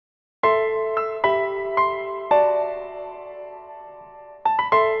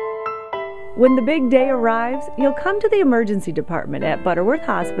When the big day arrives, you'll come to the emergency department at Butterworth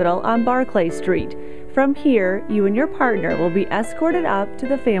Hospital on Barclay Street. From here, you and your partner will be escorted up to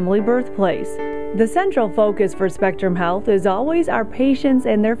the family birthplace. The central focus for Spectrum Health is always our patients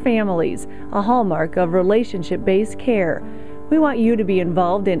and their families, a hallmark of relationship-based care. We want you to be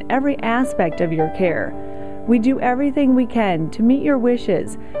involved in every aspect of your care. We do everything we can to meet your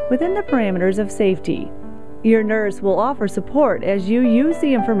wishes within the parameters of safety. Your nurse will offer support as you use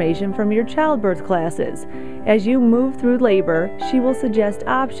the information from your childbirth classes. As you move through labor, she will suggest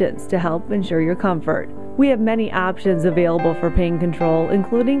options to help ensure your comfort. We have many options available for pain control,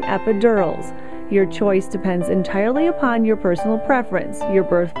 including epidurals. Your choice depends entirely upon your personal preference, your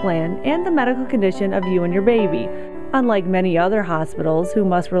birth plan, and the medical condition of you and your baby. Unlike many other hospitals who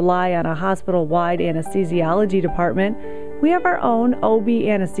must rely on a hospital-wide anesthesiology department, we have our own OB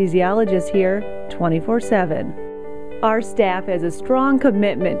anesthesiologist here 24/7. Our staff has a strong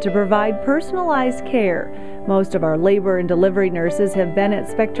commitment to provide personalized care. Most of our labor and delivery nurses have been at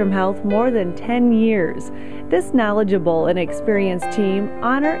Spectrum Health more than 10 years. This knowledgeable and experienced team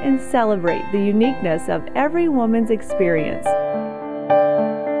honor and celebrate the uniqueness of every woman's experience.